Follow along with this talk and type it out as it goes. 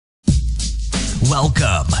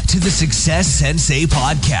Welcome to the Success Sensei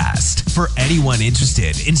Podcast for anyone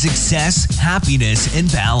interested in success, happiness,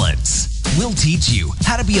 and balance. We'll teach you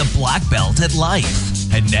how to be a black belt at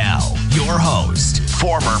life. And now, your host,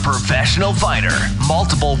 former professional fighter,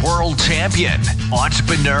 multiple world champion,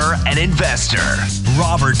 entrepreneur, and investor,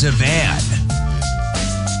 Robert Devane.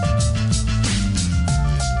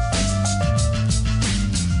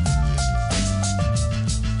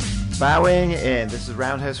 Bowing in. This is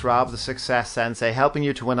Roundhouse Rob, the Success Sensei, helping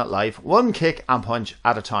you to win at life, one kick and punch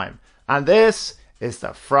at a time. And this is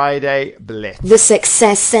the Friday Blitz. The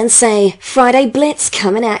Success Sensei Friday Blitz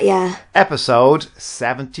coming at ya. Episode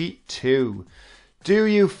 72. Do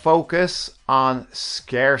you focus on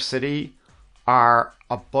scarcity or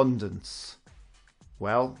abundance?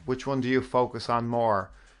 Well, which one do you focus on more?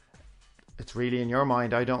 It's really in your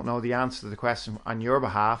mind. I don't know the answer to the question on your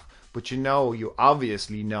behalf. But you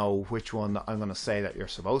obviously know which one I'm going to say that you're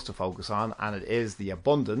supposed to focus on, and it is the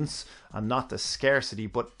abundance and not the scarcity.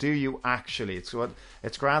 But do you actually?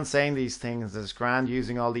 It's grand saying these things, it's grand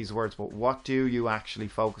using all these words, but what do you actually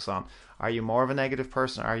focus on? Are you more of a negative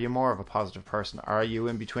person? Are you more of a positive person? Are you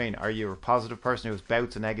in between? Are you a positive person who's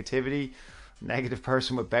bouts of negativity? Negative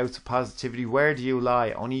person with bouts of positivity? Where do you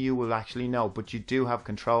lie? Only you will actually know, but you do have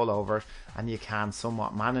control over it and you can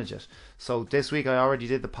somewhat manage it. So this week I already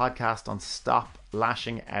did the podcast on stop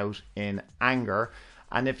lashing out in anger,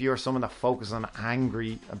 and if you're someone that focuses on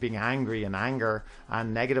being angry and anger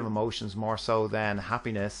and negative emotions more so than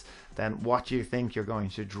happiness, then what do you think you're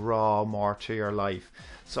going to draw more to your life?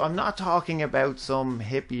 So I'm not talking about some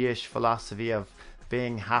hippie-ish philosophy of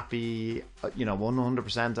being happy,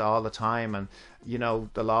 100% all the time, and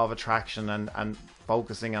the law of attraction and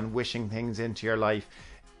focusing on wishing things into your life.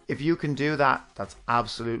 If you can do that, that's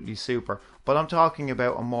absolutely super. But I'm talking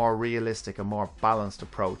about a more realistic, a more balanced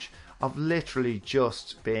approach of literally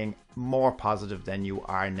just being more positive than you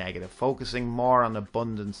are negative, focusing more on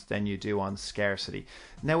abundance than you do on scarcity.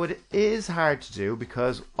 Now, it is hard to do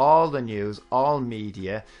because all the news, all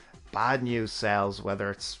media, bad news sells, whether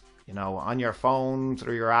it's on your phone,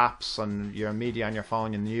 through your apps and your media on your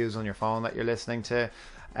phone, your news on your phone that you're listening to,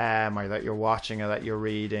 or that you're watching or that you're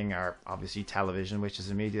reading, or obviously television, which is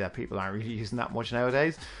a media that people aren't really using that much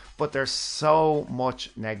nowadays. But there's so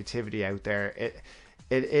much negativity out there.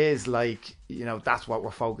 It is like, that's what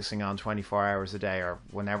we're focusing on 24 hours a day, or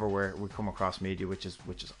whenever we come across media, which is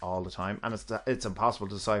all the time. And it's impossible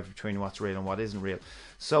to decide between what's real and what isn't real.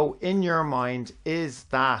 So in your mind, is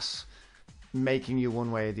that making you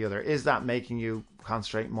one way or the other? Is that making you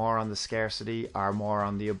concentrate more on the scarcity or more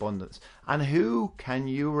on the abundance? And who can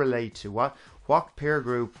you relate to? What peer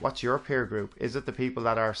group? What's your peer group? Is it the people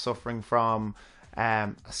that are suffering from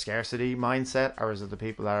a scarcity mindset, or is it the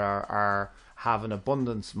people that are have an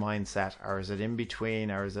abundance mindset, or is it in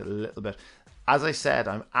between, or is it a little bit? As I said,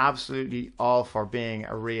 I'm absolutely all for being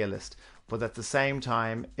a realist, but at the same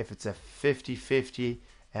time, if it's a 50-50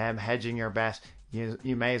 hedging your bet,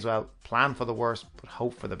 you may as well plan for the worst but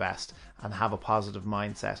hope for the best and have a positive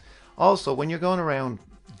mindset. Also, when you're going around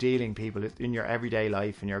dealing people in your everyday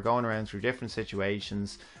life and you're going around through different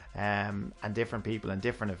situations and different people and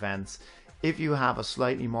different events, if you have a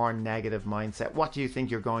slightly more negative mindset, what do you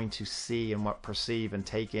think you're going to see and perceive and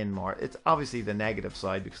take in more? It's obviously the negative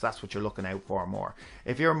side, because that's what you're looking out for more.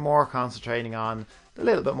 If you're more concentrating on a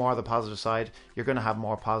little bit more of the positive side, you're going to have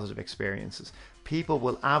more positive experiences. People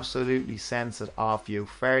will absolutely sense it off you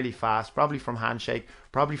fairly fast, probably from handshake,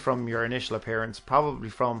 probably from your initial appearance, probably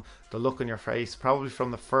from the look on your face, probably from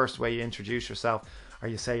the first way you introduce yourself, or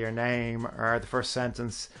you say your name, or the first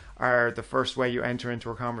sentence, or the first way you enter into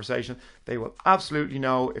a conversation. They will absolutely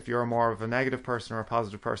know if you're more of a negative person or a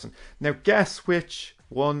positive person. Now, guess which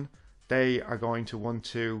one they are going to want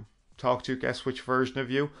to talk to. Guess which version of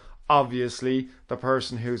you. Obviously, the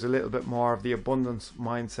person who's a little bit more of the abundance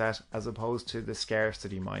mindset as opposed to the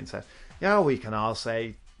scarcity mindset. Yeah, we can all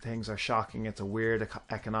say things are shocking. It's a weird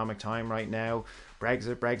economic time right now.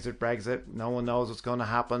 Brexit. No one knows what's going to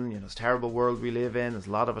happen. It's a terrible world we live in. There's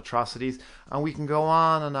a lot of atrocities. And we can go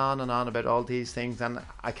on and on and on about all these things. And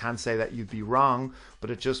I can't say that you'd be wrong,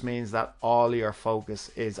 but it just means that all your focus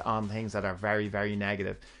is on things that are very, very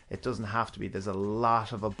negative. It doesn't have to be. There's a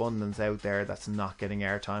lot of abundance out there that's not getting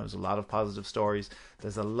airtime. There's a lot of positive stories.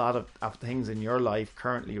 There's a lot of things in your life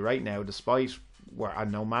currently right now, despite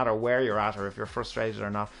no matter where you're at or if you're frustrated or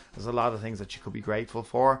not, there's a lot of things that you could be grateful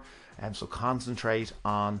for. So concentrate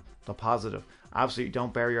on the positive. Absolutely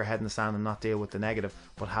don't bury your head in the sand and not deal with the negative,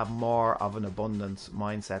 but have more of an abundance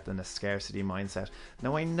mindset than a scarcity mindset.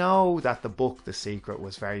 Now, I know that the book The Secret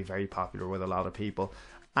was very, very popular with a lot of people,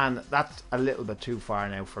 And that's a little bit too far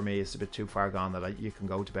now for me. It's a bit too far gone that you can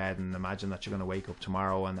go to bed and imagine that you're going to wake up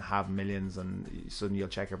tomorrow and have millions, and suddenly you'll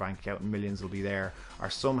check your bank account and millions will be there, or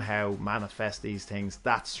somehow manifest these things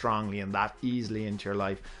that strongly and that easily into your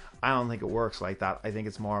life. I don't think it works like that. I think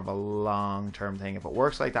it's more of a long-term thing. If it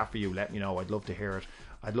works like that for you, let me know. I'd love to hear it.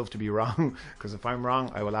 I'd love to be wrong, because if I'm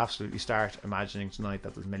wrong, I will absolutely start imagining tonight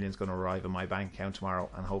that there's millions going to arrive in my bank account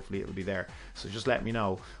tomorrow, and hopefully it'll be there. So just let me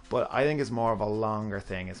know. But I think it's more of a longer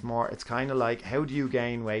thing. It's kind of like, how do you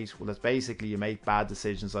gain weight? Well, it's basically you make bad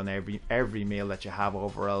decisions on every meal that you have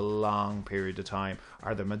over a long period of time,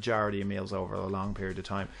 or the majority of meals over a long period of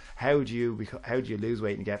time. How do you lose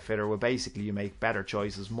weight and get fitter? Well, basically you make better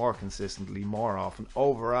choices more consistently, more often,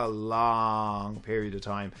 over a long period of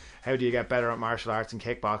time. How do you get better at martial arts and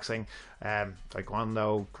kickboxing,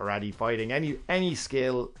 taekwondo, karate, fighting, any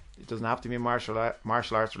skill? It doesn't have to be martial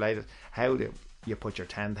arts related. How do you put your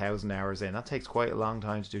 10,000 hours in? That takes quite a long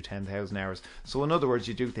time to do 10,000 hours. So in other words,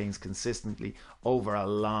 you do things consistently over a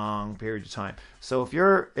long period of time. So if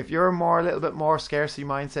you're a little bit more scarcity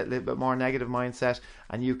mindset, a little bit more negative mindset,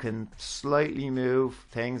 and you can slightly move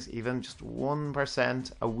things even just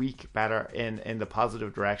 1% a week better in the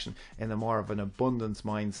positive direction, in the more of an abundance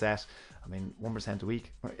mindset. I mean, 1% a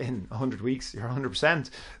week in 100 weeks, you're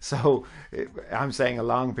 100%. So I'm saying a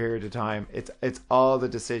long period of time. It's all the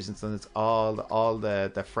decisions, and it's all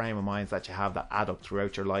the frame of minds that you have that add up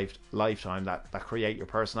throughout your lifetime that create your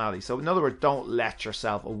personality. So in other words, don't let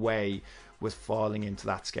yourself away with falling into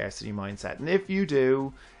that scarcity mindset. And if you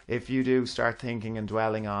do start thinking and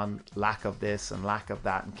dwelling on lack of this and lack of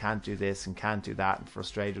that, and can't do this and can't do that, and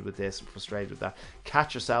frustrated with this and frustrated with that,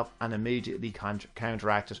 catch yourself and immediately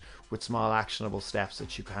counteract it with small actionable steps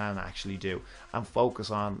that you can actually do, and focus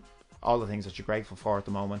on all the things that you're grateful for at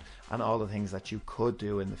the moment and all the things that you could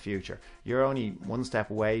do in the future. You're only one step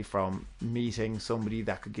away from meeting somebody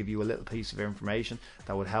that could give you a little piece of information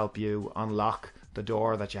that would help you unlock the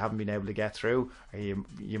door that you haven't been able to get through, or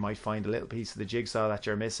you might find a little piece of the jigsaw that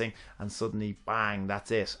you're missing, and suddenly bang,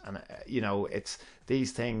 that's it. And it's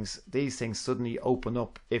these things suddenly open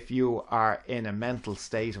up if you are in a mental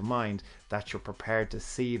state of mind that you're prepared to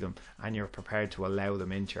see them and you're prepared to allow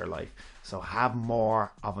them into your life. So have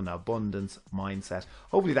more of an abundance mindset.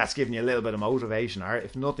 Hopefully that's given you a little bit of motivation, or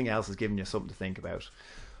if nothing else, has given you something to think about.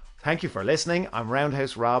 Thank you for listening. I'm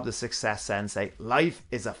Roundhouse Rob, the Success Sensei. Life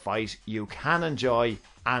is a fight you can enjoy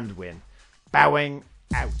and win. Bowing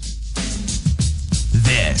out.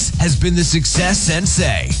 This has been the Success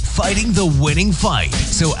Sensei, fighting the winning fight.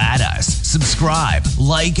 So add us, subscribe,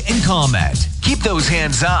 like, and comment. Keep those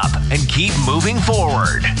hands up and keep moving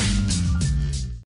forward.